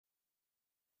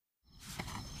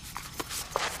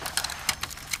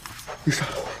你杀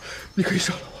了我，你可以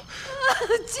杀了我。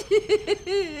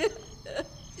姐，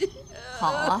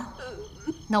好啊，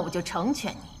那我就成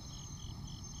全你。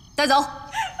带走，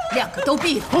两个都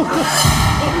毙了。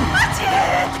姐，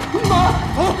妈！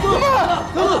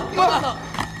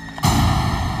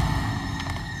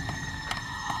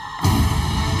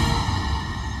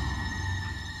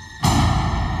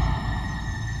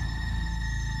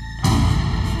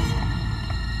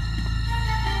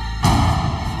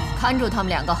看住他们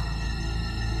两个。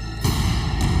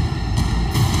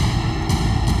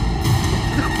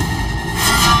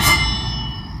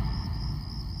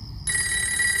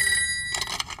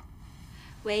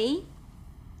喂，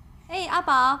哎，阿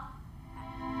宝，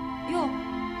哟，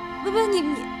不，你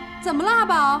怎么了，阿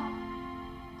宝？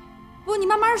不，你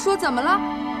慢慢说，怎么了？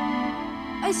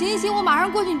哎，行，我马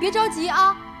上过去，你别着急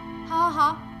啊。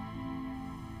好。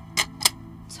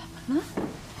怎么了？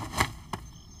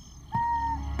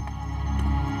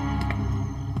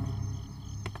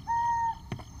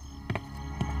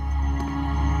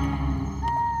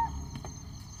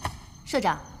社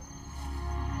长，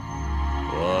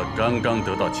我刚刚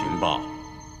得到情报，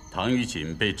唐余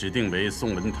锦被指定为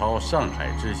宋文涛上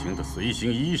海之行的随行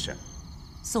医生。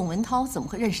宋文涛怎么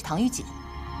会认识唐余锦？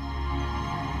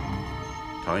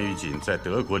唐余锦在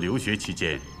德国留学期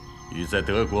间，与在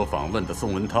德国访问的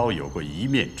宋文涛有过一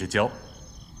面之交。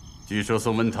据说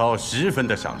宋文涛十分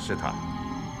的赏识他，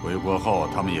回国后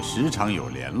他们也时常有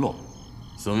联络。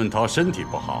宋文涛身体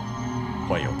不好，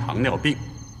患有糖尿病。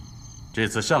这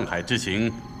次上海之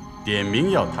行，点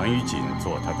名要唐余锦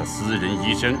做他的私人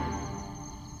医生。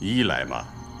一来嘛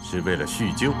是为了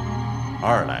叙旧，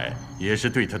二来也是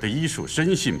对他的医术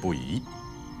深信不疑。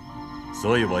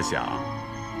所以我想，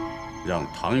让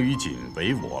唐余锦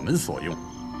为我们所用。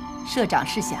社长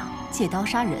是想借刀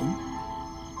杀人？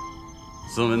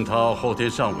孙文涛后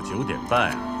天上午9点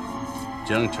半，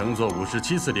将乘坐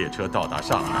57次列车到达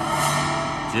上海。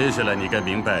接下来你该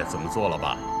明白怎么做了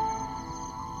吧？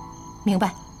明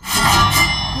白。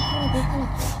别哭了，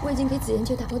我已经给子妍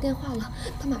姐打过电话了，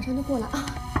她马上就过来啊。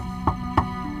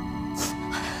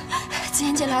子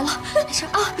妍姐来了，没事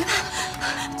啊，别怕。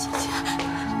姐姐，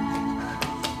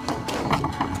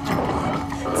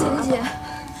子妍姐，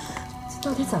这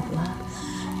到底怎么了？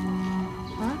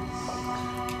啊？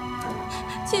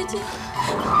姐姐，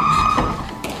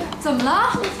怎么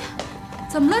了？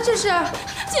怎么了？这是？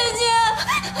姐姐，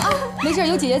啊，没事，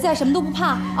有姐姐在，什么都不怕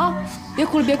啊！别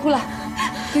哭了，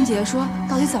跟姐姐说，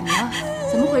到底怎么了？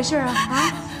怎么回事啊？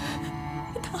啊？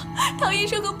唐医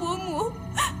生和伯母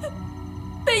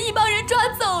被一帮人抓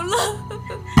走了。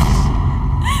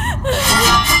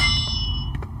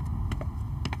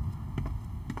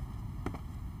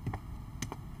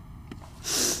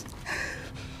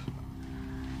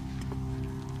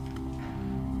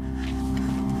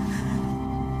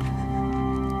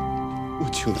我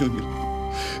求求你了，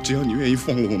只要你愿意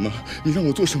放了我妈，你让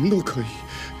我做什么都可以。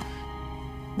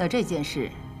那这件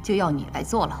事就要你来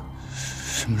做了。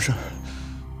什么事儿？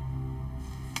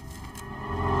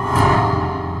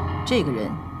这个人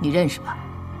你认识吧？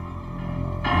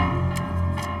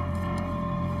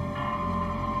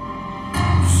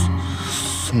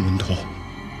宋文涛。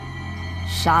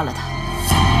杀了他。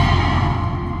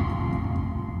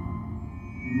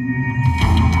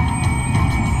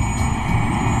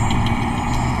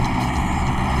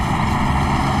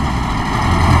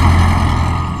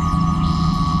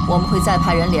我们会再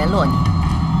派人联络你，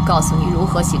告诉你如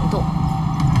何行动。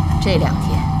这2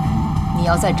天，你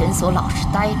要在诊所老实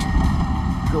待着。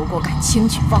如果敢轻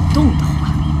举妄动的话，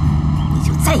你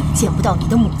就再也见不到你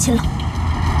的母亲了。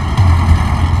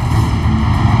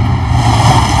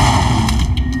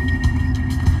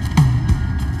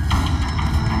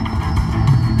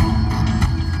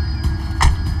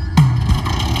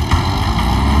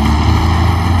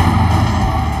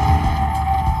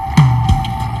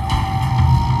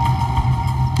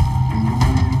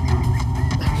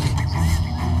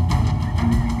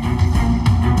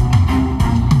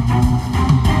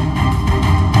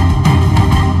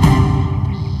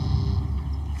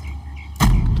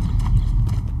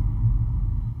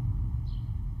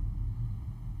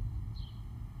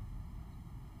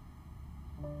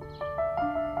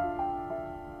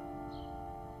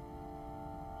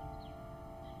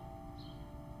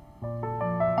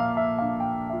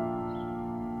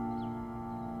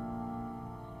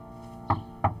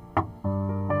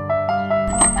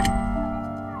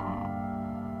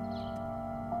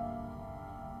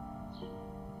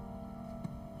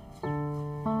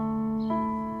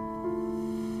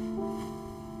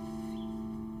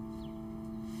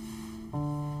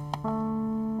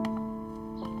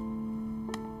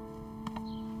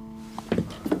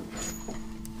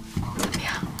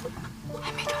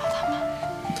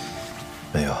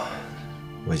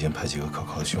经派几个可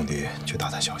靠的兄弟去打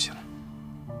探消息了。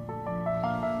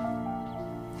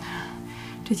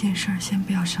这件事儿先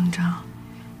不要声张，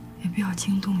也不要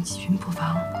惊动巡捕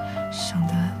房，省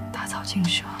得打草惊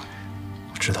蛇。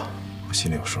我知道，我心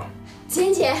里有数。子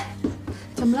妍姐，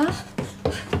怎么了？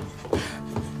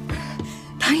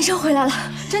唐医生回来了，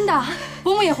真的？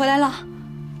伯母也回来了？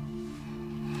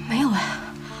没有哎，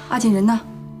阿锦人呢？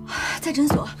在诊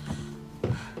所。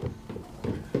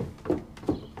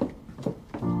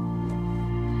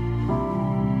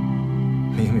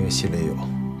明明心里有，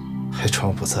还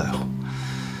装不在乎。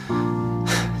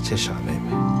这傻妹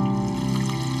妹。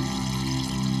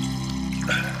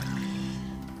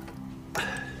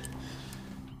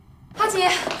阿锦，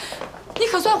你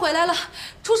可算回来了，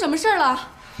出什么事了？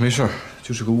没事儿，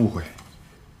就是个误会。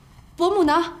伯母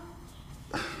呢？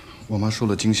我妈受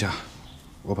了惊吓，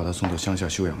我把她送到乡下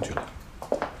休养去了。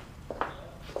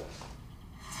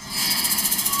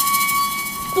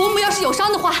伯母要是有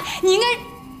伤的话，你应该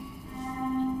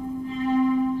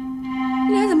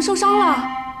怎么受伤了？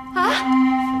啊？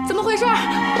怎么回事？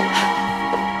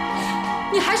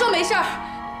你还说没事儿？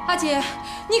阿姐，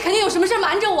你肯定有什么事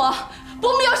瞒着我。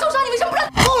伯母要受伤，你为什么不让？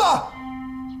够了！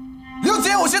刘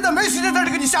姐，我现在没时间在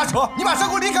这跟你瞎扯，你马上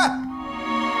给我离开。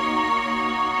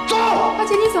走！阿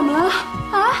姐，你怎么了？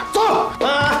啊？走！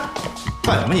哎，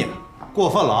干什么你？过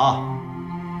分了啊！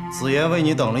子妍为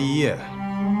你等了一夜，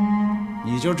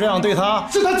你就这样对她？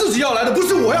是她自己要来的，不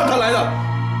是我要她来的。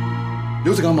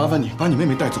刘子刚，麻烦你把你妹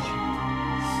妹带走。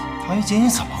唐一杰，你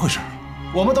怎么回事？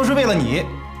我们都是为了你，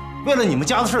为了你们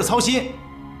家的事操心，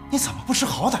你怎么不识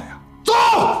好歹呀？走！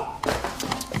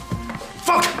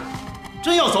放开！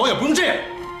真要走也不用这样。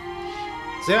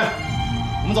子妍，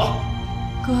我们走。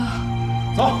哥，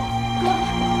走。哥，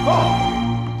走。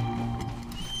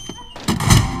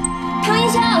唐医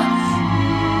生。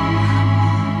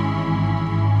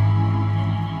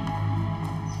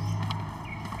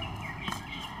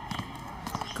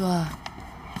哥，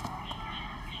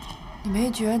你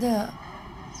没觉得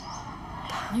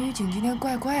唐雨景今天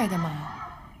怪怪的吗？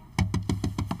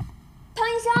唐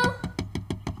医生，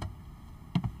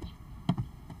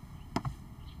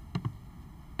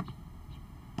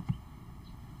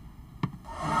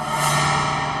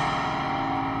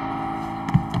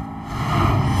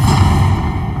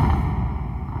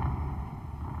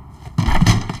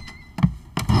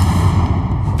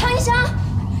唐医生，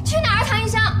去哪儿？唐医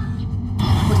生。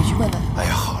我得去问问。哎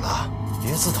呀，好了，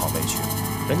别自讨没趣，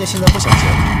人家现在不想见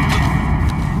你。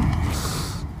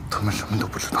他们什么都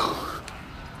不知道。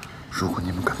如果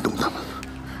你们敢动他们，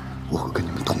我会跟你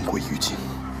们同归于尽。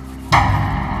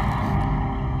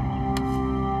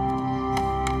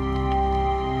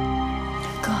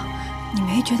哥，你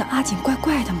没觉得阿锦怪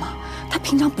怪的吗？他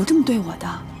平常不这么对我的。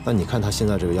但你看他现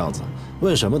在这个样子，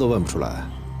问什么都问不出来。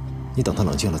你等他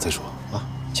冷静了再说啊，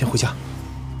先回家，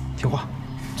听话，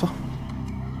坐。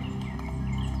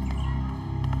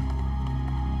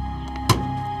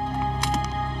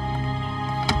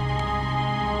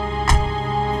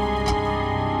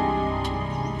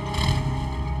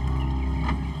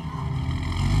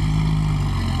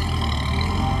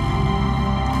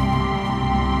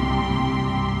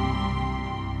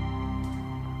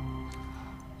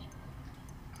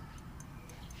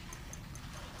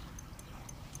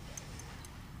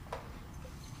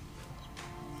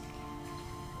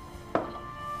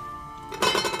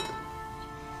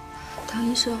唐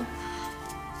医生，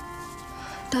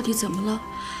到底怎么了？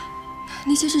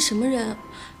那些是什么人？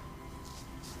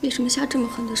为什么下这么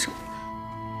狠的手？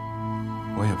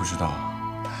我也不知道。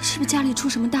是不是家里出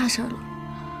什么大事了？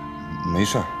没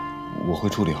事儿，我会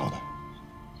处理好的。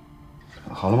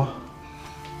好了吗？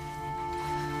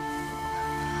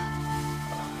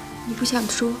你不想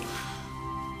说，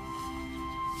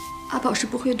阿宝是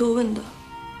不会多问的。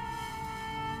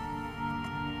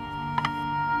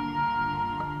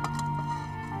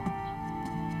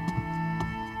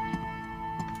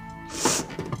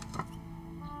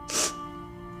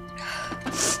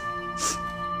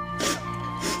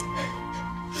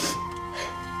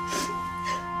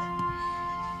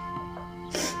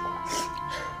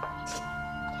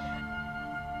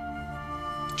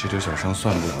这点小伤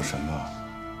算不了什么，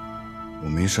我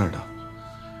没事的，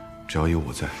只要有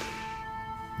我在，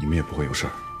你们也不会有事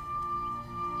儿。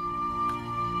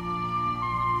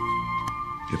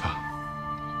别怕，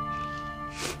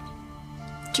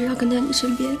只要跟在你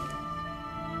身边，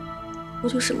我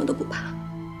就什么都不怕。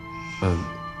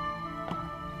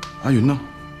阿云呢？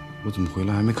我怎么回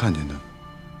来还没看见他？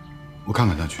我看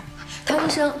看他去。唐医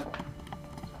生，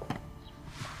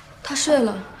他睡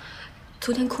了，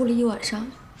昨天哭了一晚上。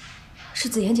是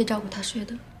子妍姐照顾他睡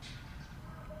的。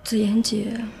子妍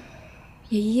姐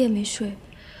也一夜没睡。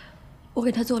我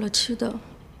给他做了吃的，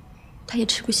他也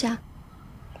吃不下，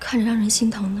看着让人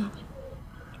心疼呢。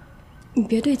你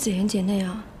别对子妍姐那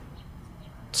样，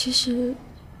其实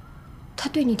他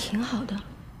对你挺好的，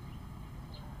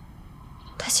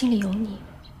他心里有你。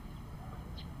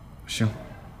行，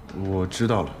我知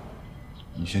道了，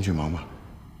你先去忙吧。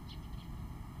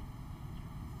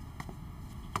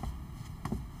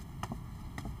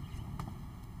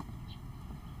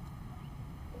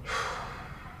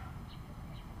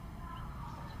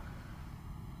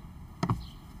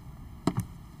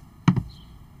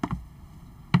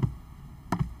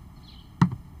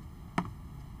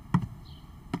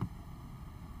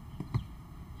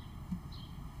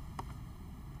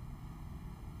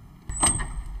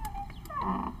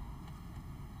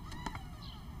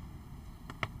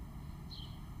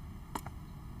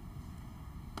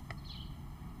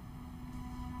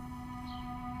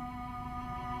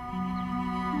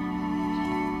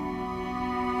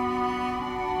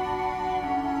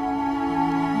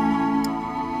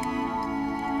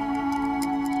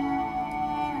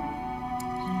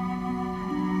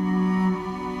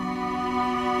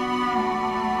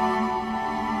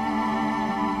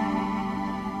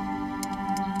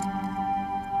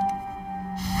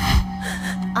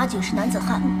阿景是男子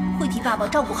汉，会替爸爸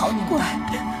照顾好你们的。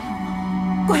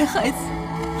乖孩子。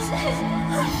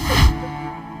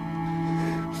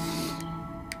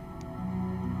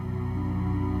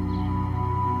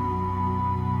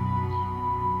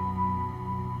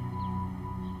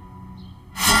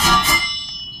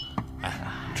哎，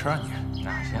吃啊你？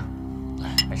那行，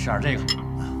哎，吃点这个，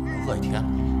饿一天了。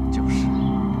就是，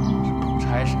这不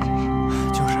差事，这是。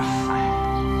就是啊，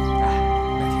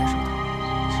哪天收到？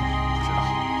不知道。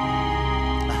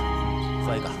来，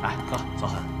喝一个，来喝，小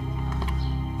狠。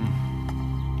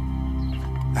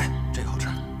哎，这个好吃。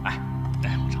哎，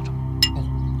我尝尝。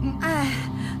哎，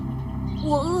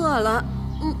我饿了，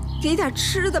给点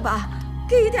吃的吧，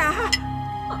给点儿。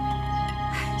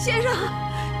先生，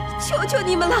求求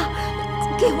你们了，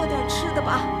给我点吃的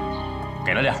吧。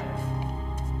给了点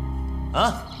儿。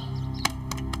啊。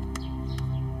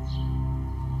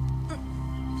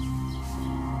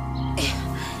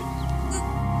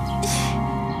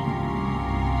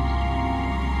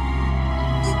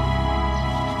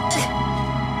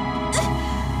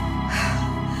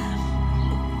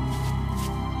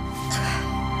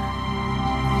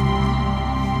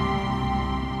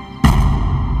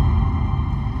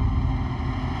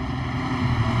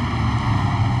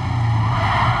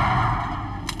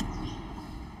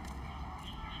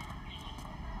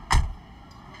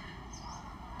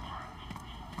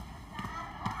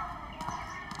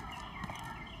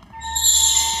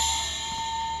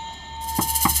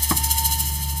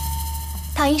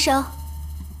唐医生，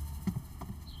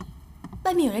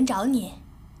外面有人找你。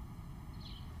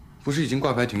不是已经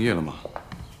挂牌停业了吗？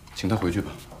请他回去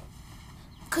吧。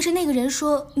可是那个人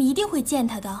说你一定会见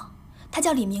他的，他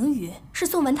叫李明宇，是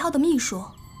宋文涛的秘书。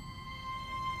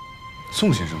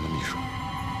宋先生的秘书。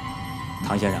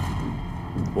唐先生，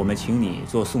我们请你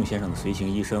做宋先生的随行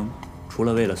医生，除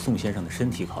了为了宋先生的身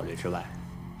体考虑之外，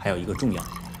还有一个重要的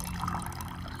原因。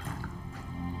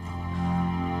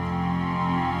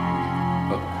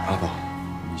阿宝，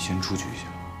你先出去一下。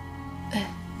哎，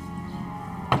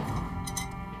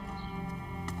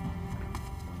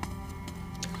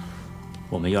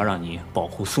我们要让你保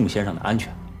护宋先生的安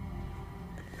全。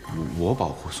我保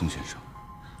护宋先生？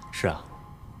是啊，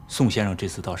宋先生这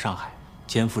次到上海，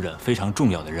肩负着非常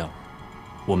重要的任务，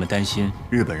我们担心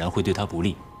日本人会对他不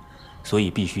利，所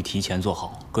以必须提前做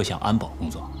好各项安保工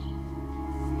作。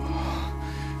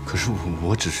可是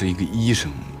我只是一个医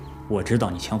生。我知道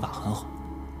你枪法很好。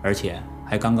而且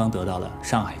还刚刚得到了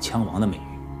上海枪王的美誉，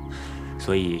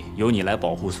所以由你来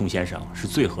保护宋先生是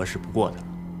最合适不过的了。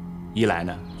一来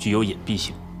呢，具有隐蔽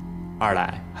性；二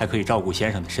来还可以照顾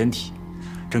先生的身体，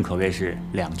正可谓是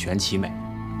两全其美。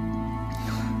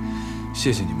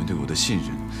谢谢你们对我的信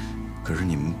任，可是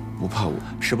你们不怕我？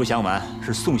实不相瞒，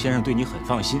是宋先生对你很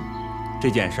放心，这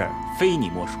件事儿非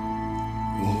你莫属。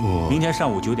明天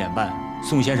上午9点半，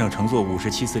宋先生乘坐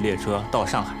57次列车到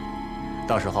上海，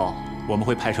到时候我们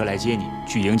会派车来接你，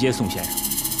去迎接宋先生。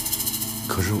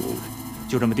可是我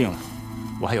就这么定了，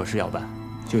我还有事要办，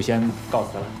就先告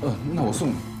辞了。那我送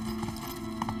你。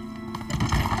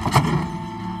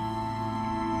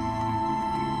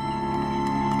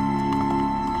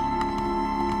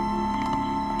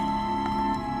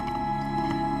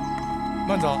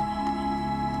慢走。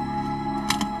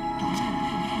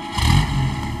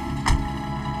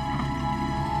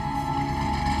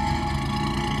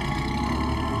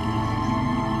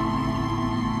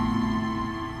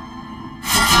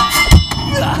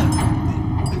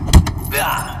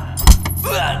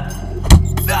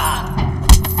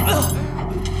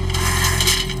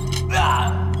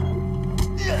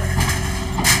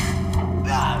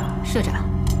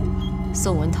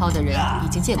宋文涛的人已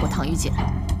经见过唐余锦了，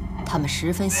他们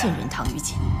十分信任唐余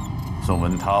锦。宋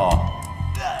文涛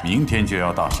明天就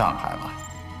要到上海了，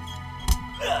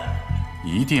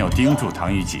一定要盯住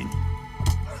唐余锦，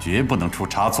绝不能出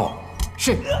差错。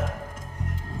是。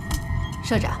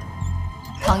社长，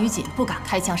唐余锦不敢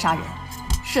开枪杀人，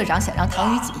社长想让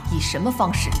唐余锦以什么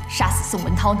方式杀死宋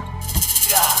文涛呢？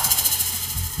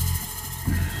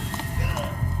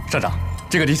社长，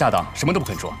这个地下党什么都不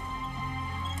肯说。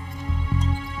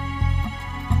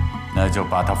那就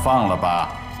把他放了吧。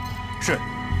是。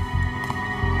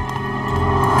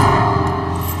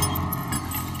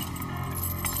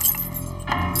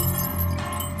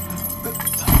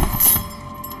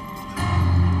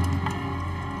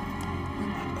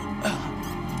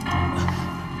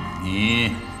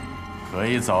你可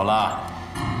以走了。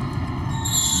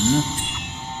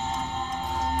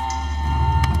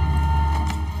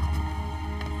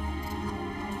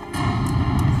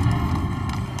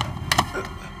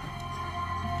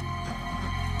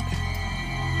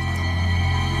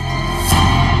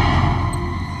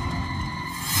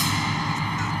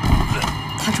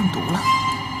他中毒了。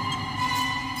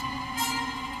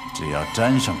只要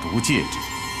沾上毒戒指，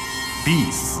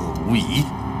必死无疑。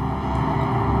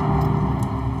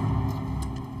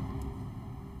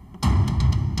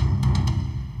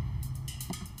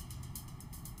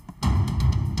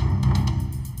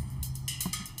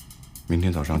明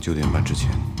天早上9点半之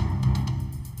前，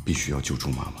必须要救助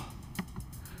妈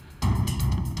妈。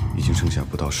已经剩下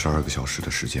不到12个小时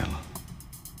的时间了。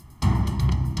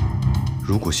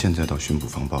如果现在到巡捕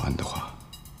房报案的话，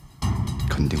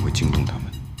肯定会惊动他们。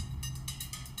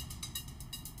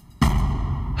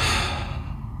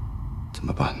怎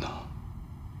么办呢？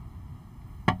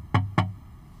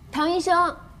唐医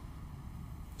生，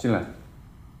进来。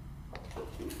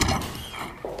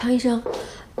唐医生，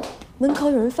门口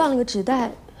有人放了个纸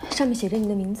袋，上面写着你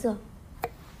的名字。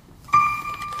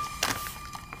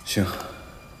行，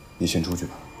你先出去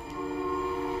吧。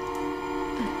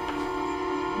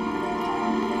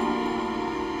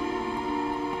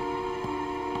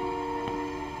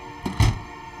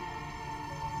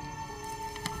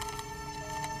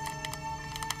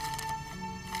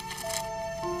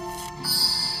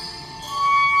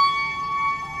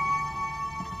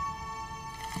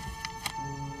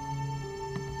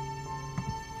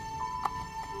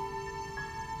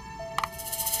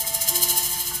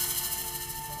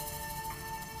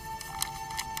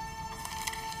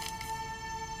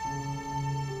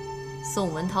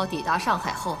宋文涛抵达上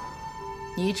海后，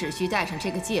你只需戴上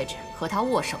这个戒指和他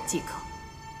握手即可。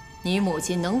你母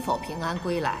亲能否平安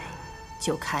归来，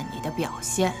就看你的表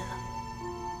现了。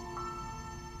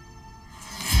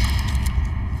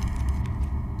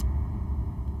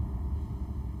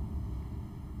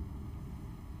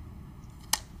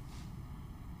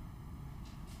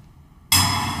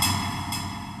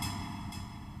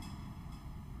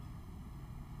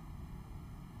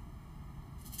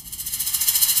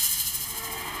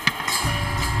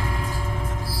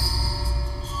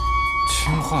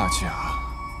画甲。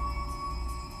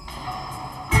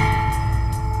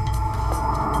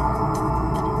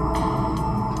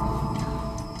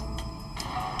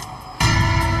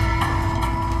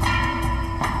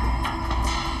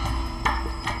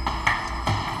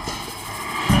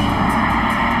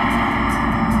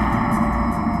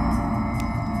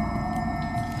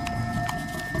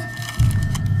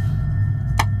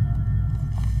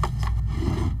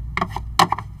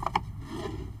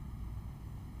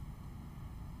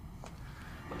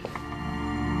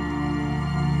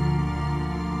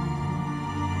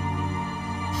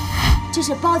这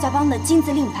是包家帮的金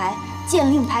字令牌，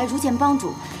见令牌如见帮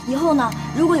主。以后呢，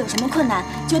如果有什么困难，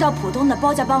就到浦东的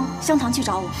包家帮香堂去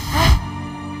找我。哎，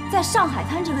在上海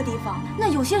滩这个地方，那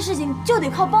有些事情就得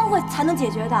靠帮会才能解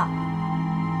决的。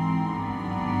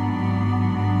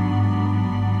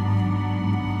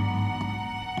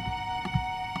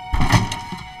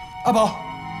阿宝。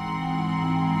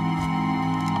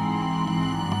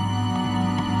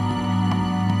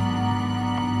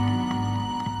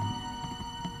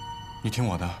 你听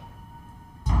我的。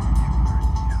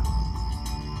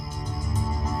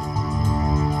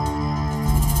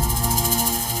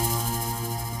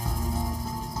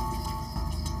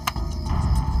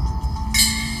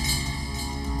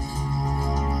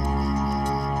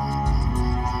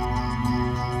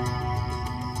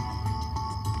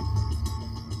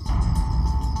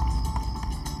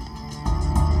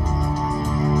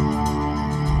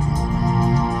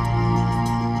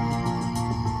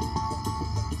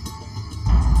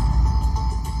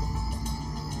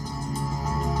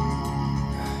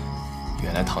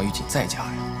唐玉锦在家呀！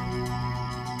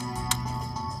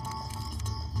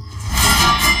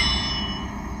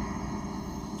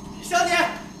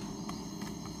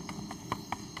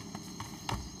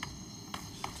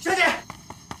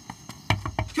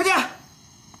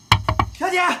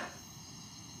姐，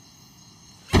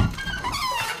大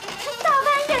半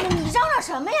夜的你嚷嚷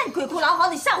什么呀？你鬼哭狼嚎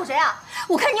的，你吓唬谁啊？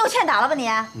我看你又欠打了吧你？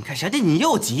你看小姐你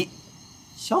又急，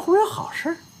小虎有好事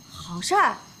儿。好事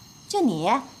儿？就你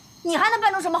还能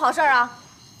办出什么好事儿啊？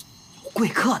贵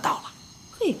客到了。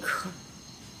贵客？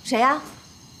谁呀？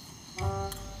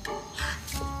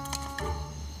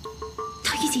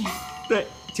唐玉锦。对，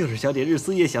就是小姐日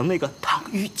思夜想那个唐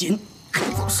玉锦。还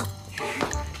不早说。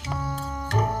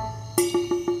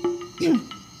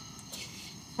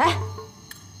哎，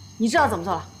你知道怎么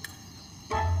做了？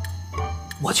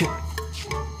我去。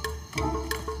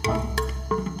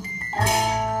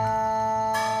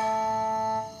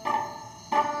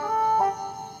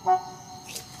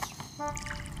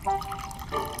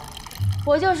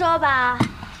我就说吧，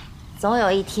总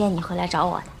有一天你会来找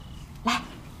我的。来，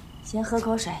先喝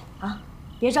口水啊，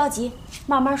别着急，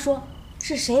慢慢说。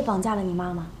是谁绑架了你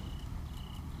妈妈？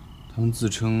他们自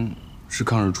称是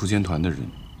抗日锄奸团的人，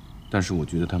但是我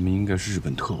觉得他们应该是日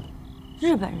本特务。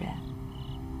日本人？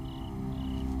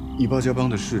以包家帮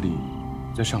的势力，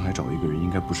在上海找一个人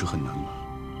应该不是很难吧？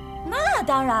那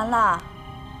当然了，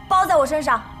包在我身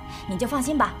上，你就放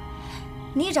心吧。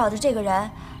你找的这个人，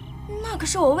那可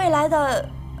是我未来的，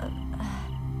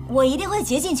我一定会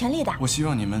竭尽全力的。我希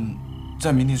望你们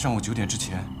在明天上午9点之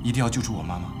前一定要救出我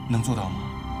妈妈，能做到吗？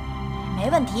没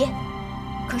问题，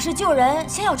可是救人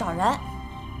先要找人。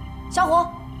小虎，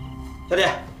小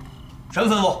姐，什么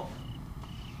吩咐？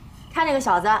看这个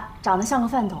小子长得像个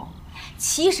饭桶，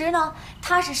其实呢，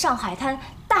他是上海滩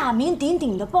大名鼎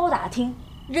鼎的包打听，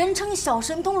人称小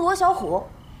神通罗小虎。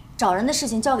找人的事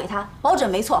情交给他，保准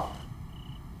没错。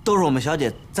都是我们小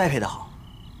姐栽培的好，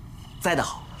栽得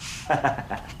好。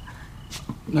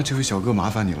那这位小哥麻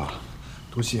烦你了，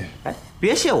多谢。哎，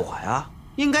别谢我呀，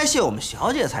应该谢我们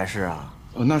小姐才是啊。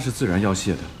那是自然要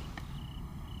谢的。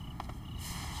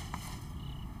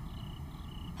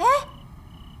哎，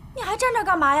你还站这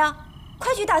干嘛呀？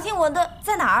快去打听我的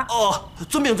在哪儿。哦，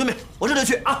遵命遵命，我这就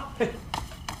去啊。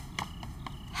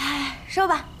哎，说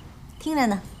吧，听着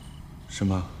呢。什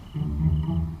么？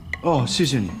哦，谢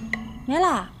谢你。没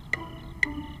啦，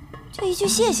就一句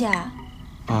谢谢。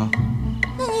啊？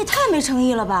那你也太没诚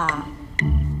意了吧？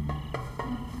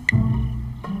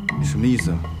你什么意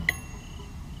思啊？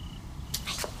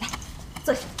来，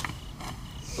坐下。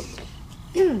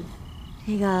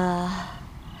这个，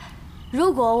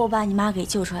如果我把你妈给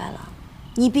救出来了，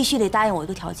你必须得答应我一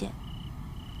个条件。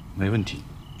没问题，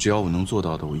只要我能做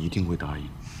到的，我一定会答应。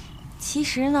其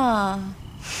实呢，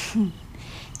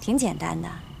挺简单的，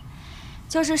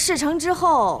就是事成之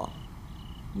后，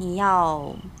你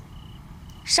要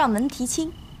上门提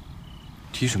亲。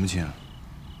提什么亲啊？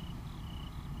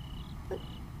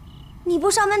你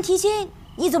不上门提亲，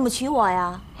你怎么娶我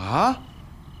呀？啊？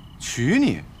娶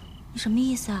你？你什么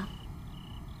意思啊？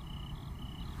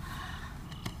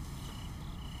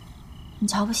你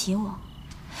瞧不起我？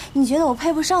你觉得我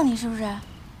配不上你是不是？啊？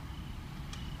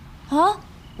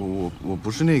我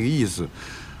不是那个意思，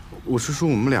我是说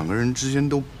我们两个人之间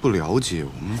都不了解，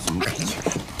我们怎么？哎呀，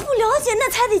不了解那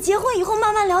才得结婚以后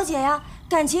慢慢了解呀。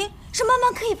感情是慢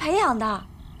慢可以培养的。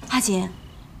阿锦，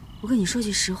我跟你说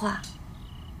句实话，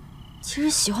其实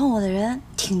喜欢我的人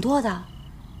挺多的，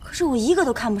可是我一个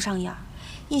都看不上眼儿。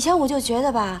以前我就觉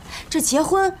得吧，这结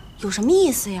婚有什么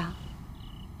意思呀？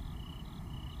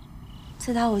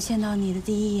自打我见到你的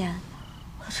第一眼，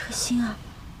我这个心啊，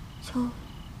就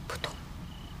扑通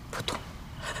扑通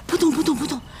扑通扑通扑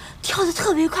通跳得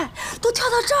特别快，都跳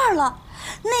到这儿了。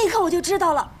那一刻我就知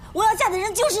道了，我要嫁的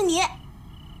人就是你。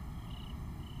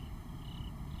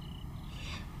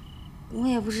我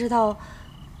也不知道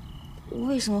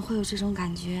为什么会有这种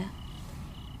感觉，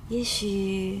也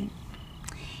许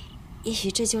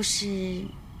这就是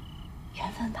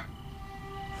缘分吧。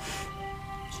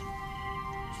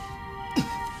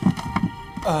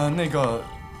那个，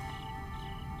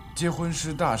结婚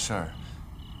是大事儿，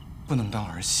不能当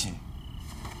儿戏。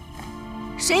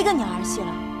谁跟你儿戏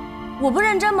了？我不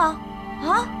认真吗？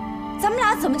啊，咱们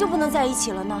俩怎么就不能在一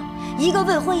起了呢？一个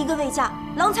未婚，一个未嫁，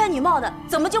郎才女貌的，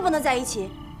怎么就不能在一起？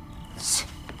切！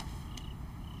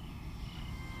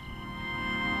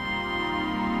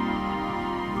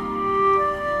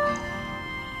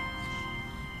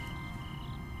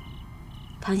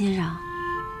唐先生，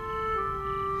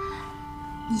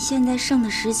你现在剩的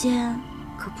时间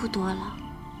可不多了。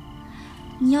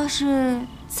你要是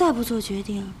再不做决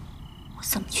定，我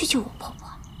怎么去救我婆婆？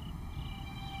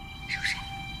是不是？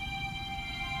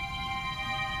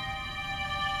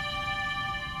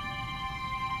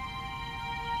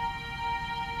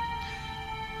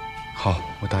好，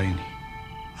我答应你。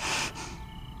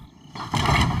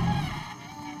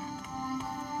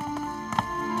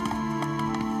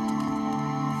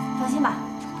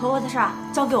婆婆的事儿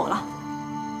交给我了。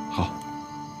好，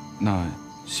那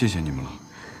谢谢你们了，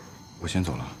我先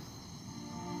走了。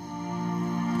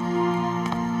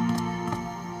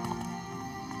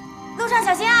路上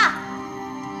小心啊！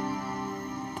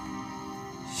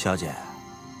小姐，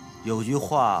有句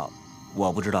话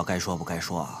我不知道该说不该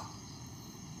说啊。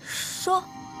说，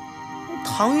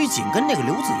唐余锦跟那个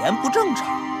刘子言不正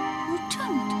常。不正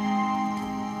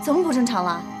常？怎么不正常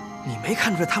了？你没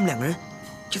看出来他们两个人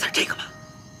就在这个吗？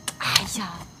哎呀，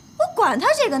我管他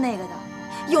这个那个的，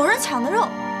有人抢的肉，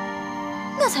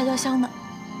那才叫香呢。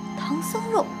唐僧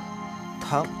肉。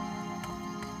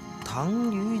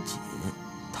唐余锦，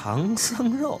唐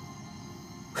僧肉，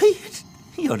嘿，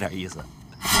有点意思。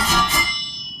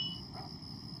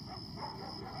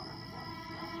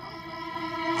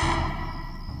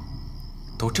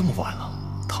都这么晚了，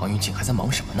唐余锦还在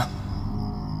忙什么呢？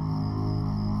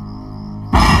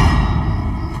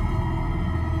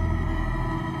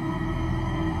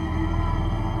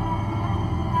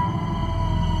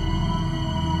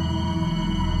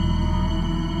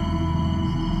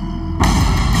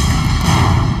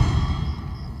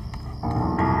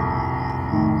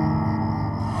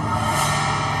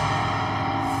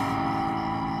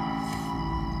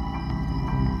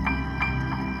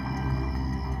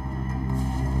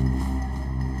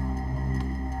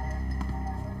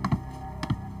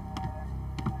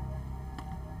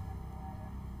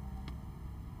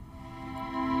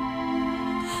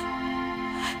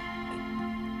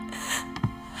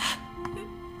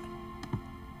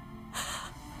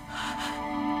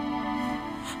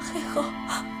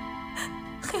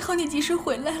还好你及时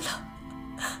回来了，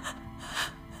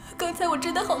刚才我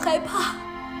真的好害怕。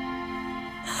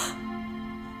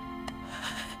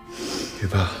别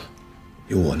怕，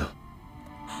有我呢。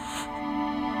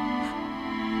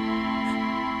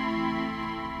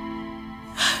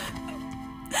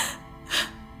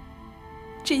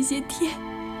这些天，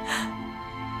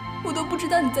我都不知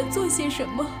道你在做些什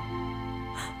么，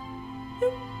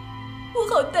我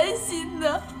好担心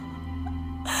呢。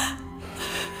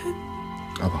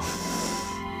阿宝，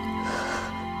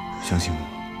相信我，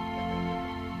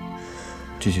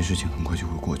这些事情很快就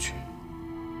会过去。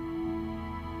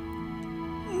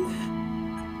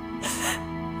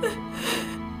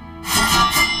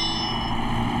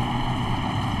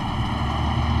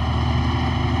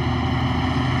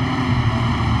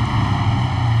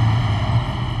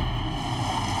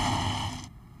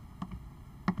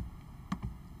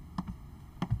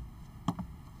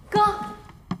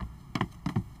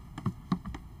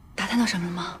打探到什么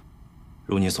了吗？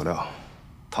如你所料，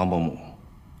唐伯母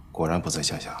果然不在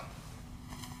线下。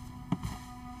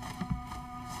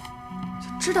就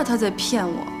知道他在骗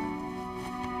我。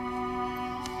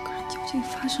可是究竟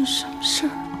发生什么事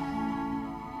儿？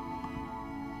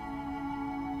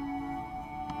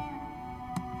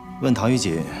问唐余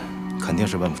锦，肯定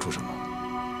是问不出什么。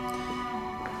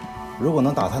如果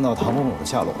能打探到唐伯母的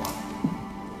下落，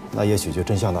那也许就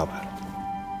真相大白了。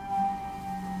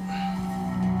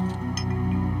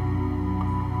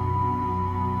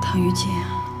唐余锦，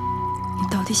你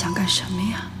到底想干什么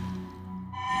呀？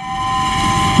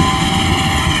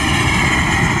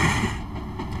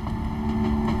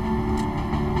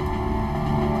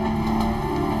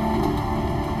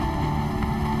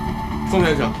宋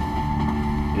先生，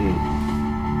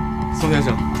宋先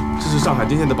生，这是上海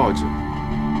今天的报纸。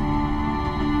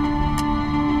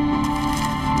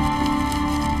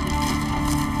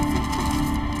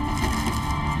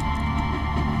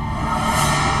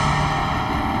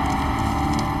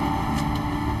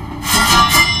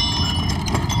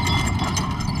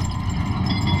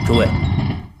诸位，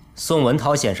宋文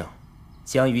涛先生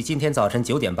将于今天早晨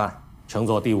9点半乘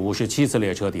坐第57次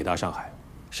列车抵达上海。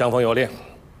上峰有令，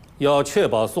要确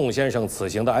保宋先生此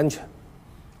行的安全，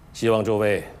希望诸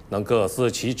位能各司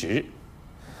其职。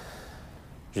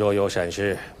若有闪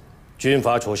失，军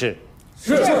法处置。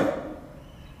是。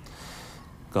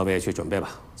各位去准备吧，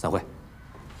散会。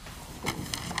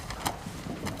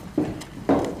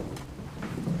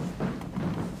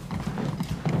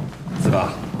四哥。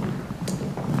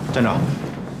站长，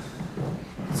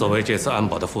作为这次安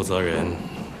保的负责人，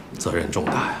责任重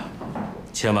大呀，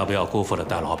千万不要辜负了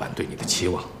戴老板对你的期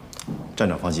望。站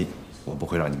长放心，我不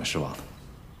会让你们失望的。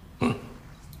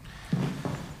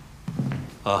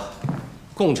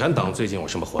共产党最近有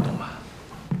什么活动吗？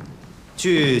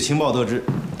据情报得知，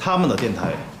他们的电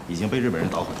台已经被日本人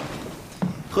捣毁了，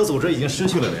和组织已经失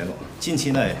去了联络，近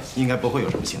期内应该不会有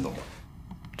什么行动了。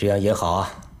这样也好啊，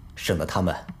省得他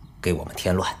们给我们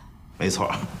添乱。没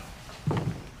错。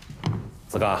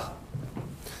子刚，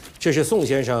这是宋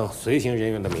先生随行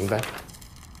人员的名单，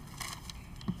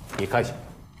你看一下。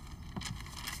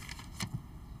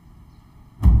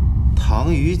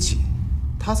唐余锦，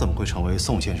他怎么会成为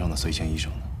宋先生的随行医生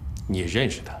呢？你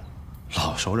认识他？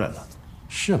老熟人了。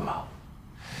是吗？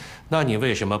那你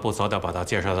为什么不早点把他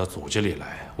介绍到组织里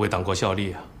来，为党国效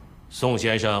力啊？宋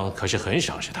先生可是很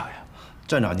赏识他呀。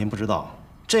站长，您不知道，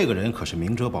这个人可是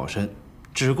明哲保身，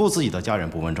只顾自己的家人，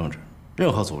不问政治，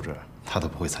任何组织他都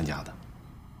不会参加的。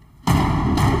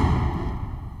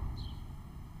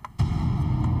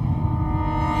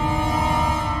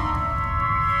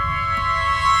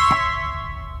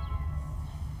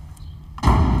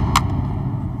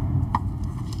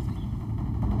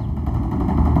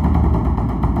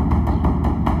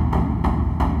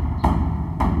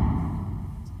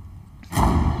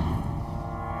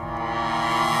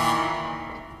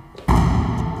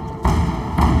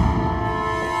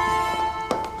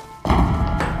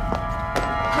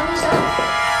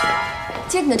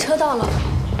接你的车到了。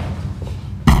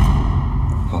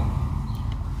好。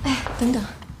哎，等等，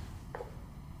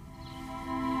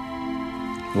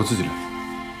我自己来。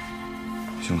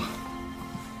行了。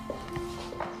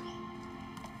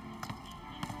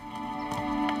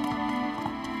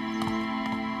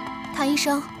唐医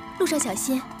生，路上小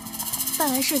心，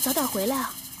办完事早点回来啊。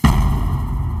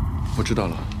我知道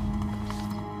了。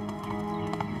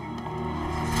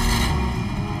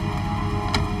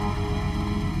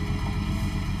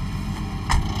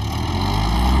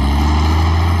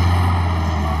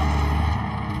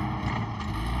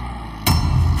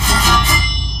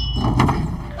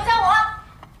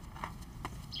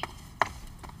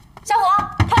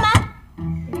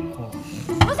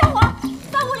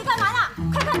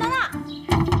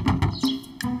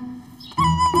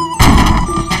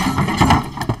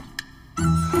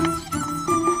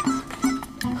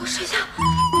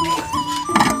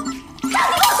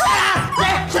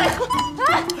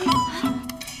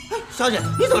小姐，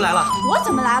你怎么来了？我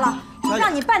怎么来了？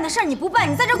让你办的事儿你不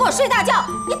办，你在这给我睡大觉，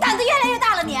你胆子越来越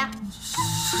大了你。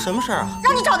什么事儿啊？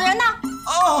让你找的人呢？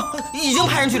哦，已经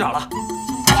派人去找了。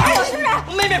还有是不是？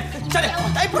没，小姐，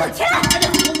哎，不是，起来！小姐，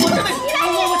我这边，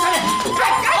我小姐，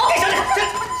给小姐，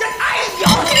哎呦，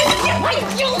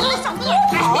上课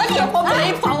跑啊你！我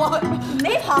没跑，我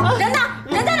没跑，人呢？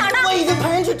人在哪儿呢？我已经派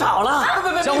人去找了。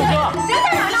小虎哥，人在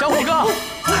哪儿呢？小虎哥，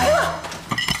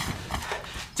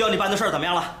叫你办的事儿怎么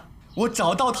样了？我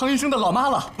找到唐医生的老妈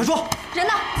了。快说。人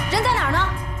呢？人在哪儿呢？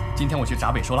今天我去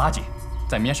闸北收垃圾，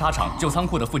在棉纱厂旧仓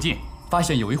库的附近，发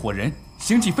现有一伙人，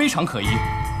形迹非常可疑，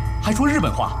还说日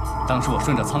本话。当时我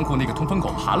顺着仓库那个通风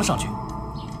口爬了上去，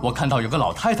我看到有个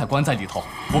老太太关在里头，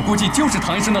我估计就是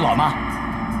唐医生的老妈。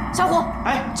小虎，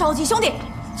哎，召集兄弟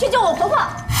去救我婆婆。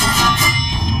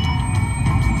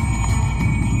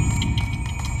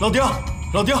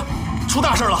老丁，出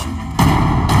大事了！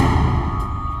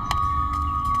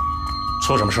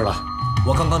出什么事了？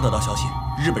我刚刚得到消息，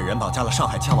日本人绑架了上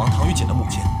海枪王唐余锦的母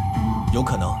亲，有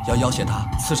可能要要挟他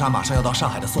刺杀马上要到上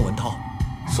海的宋文涛。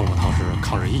宋文涛是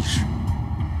抗日义士，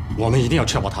我们一定要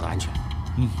确保他的安全。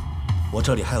我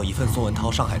这里还有一份宋文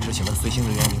涛上海执行的随行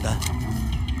人员名单。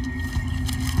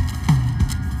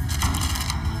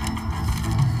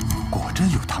果真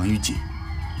有唐余锦，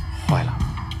坏了！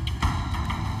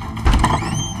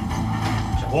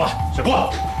小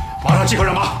郭，马上集合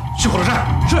人马去火车站。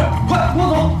是，快，跟我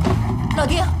走。老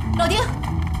丁，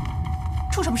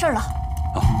出什么事儿了？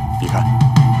你看，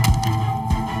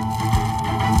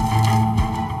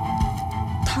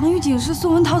唐余锦是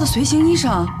宋文涛的随行医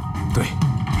生。对，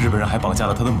日本人还绑架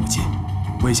了他的母亲，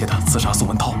威胁他刺杀宋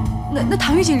文涛。那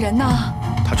唐余锦人呢？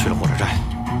他去了火车站，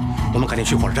我们赶紧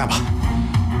去火车站吧。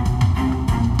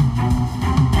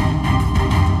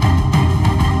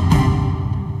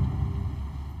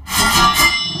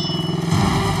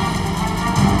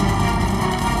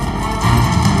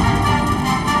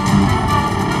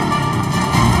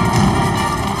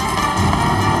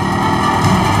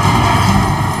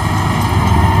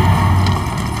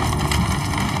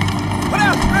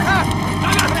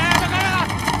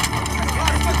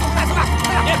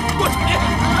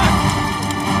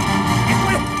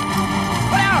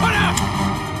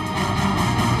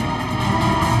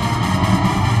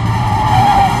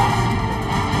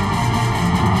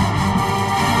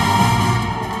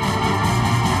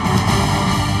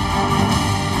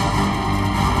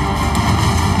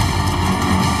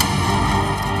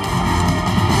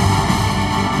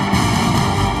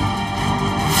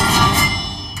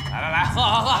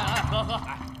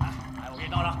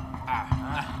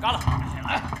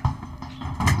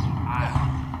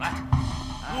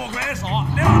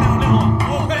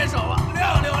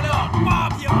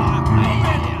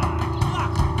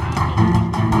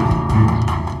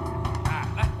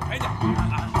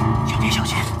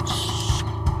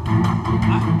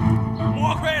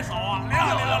摸亏手啊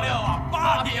，666啊，8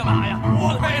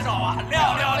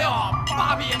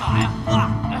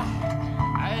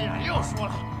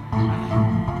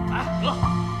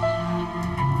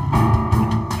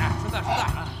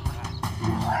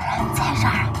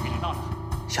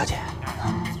小姐，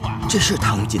这是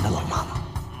唐玉锦的老妈吗？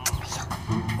哎呀，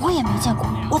我也没见过，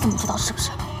我怎么知道是不是？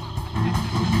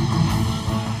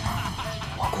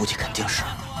我估计肯定是。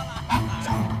哎，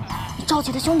小虎，你召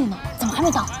集的兄弟呢？怎么还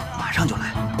没到？马上就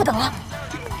来。不等了。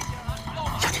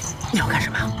小姐，你要干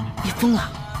什么呀？你疯了？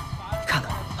看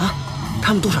看啊，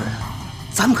他们多少人？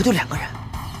咱们可就2个人，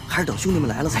还是等兄弟们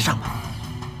来了再上吧。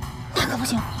那可不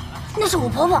行，那是我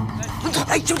婆婆。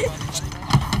哎，小姐。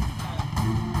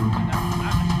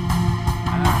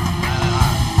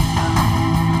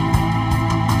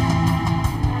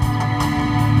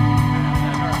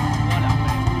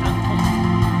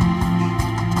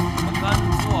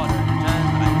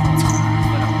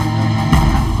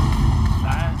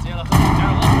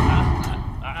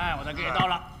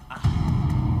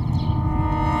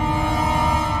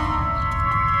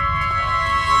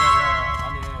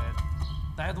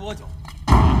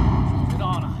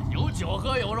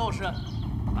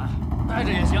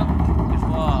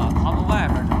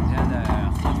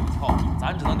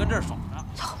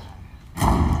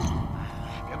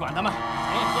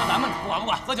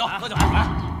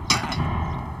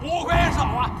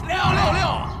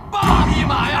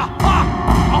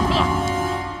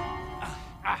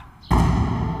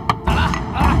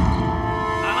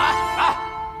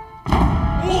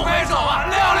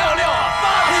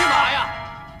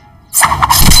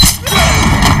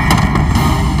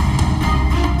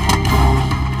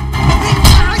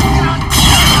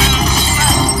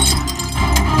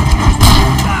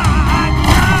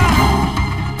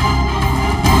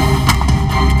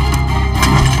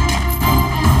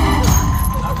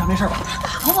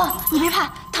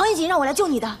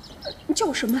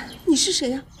叫什么？你是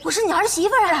谁呀？我是你儿媳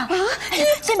妇儿啊！哎呀，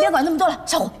先别管那么多了，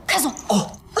小虎，开锁。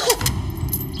哦。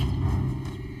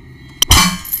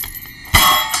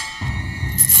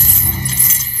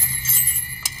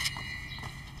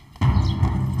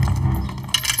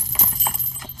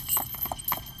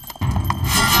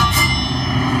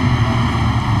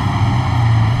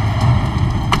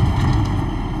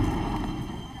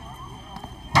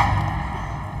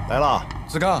来了，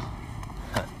子刚，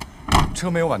车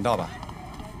没有晚到吧？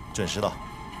准时到。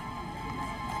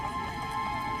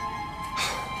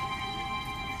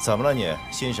怎么了你？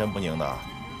心神不宁的？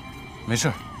没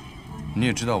事，你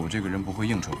也知道我这个人不会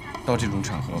应酬，到这种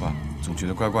场合吧，总觉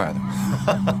得怪怪的。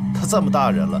他这么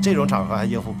大人了，这种场合还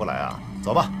应付不来啊？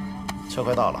走吧，车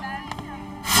快到了。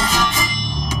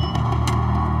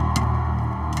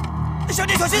小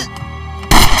姐小心！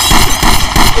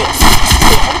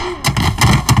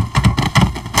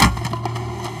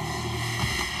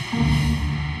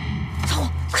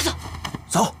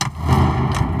走，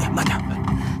哎，慢点，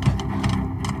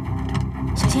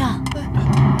小心啊！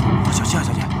小心啊，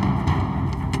小姐。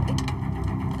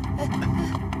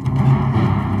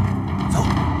走，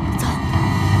走，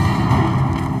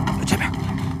这边。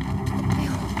哎呦！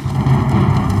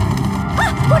啊，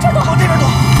往这躲，往这边躲。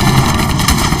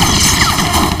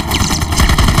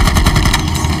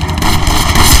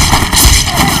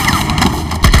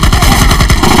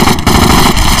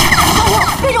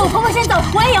背着我婆婆先走，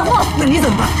我也掩护。那你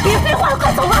怎么办？别废话了，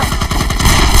快走吧！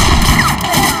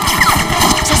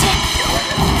小心，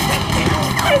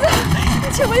孩子，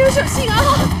你千万要小心啊！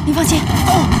你放心。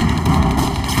哦。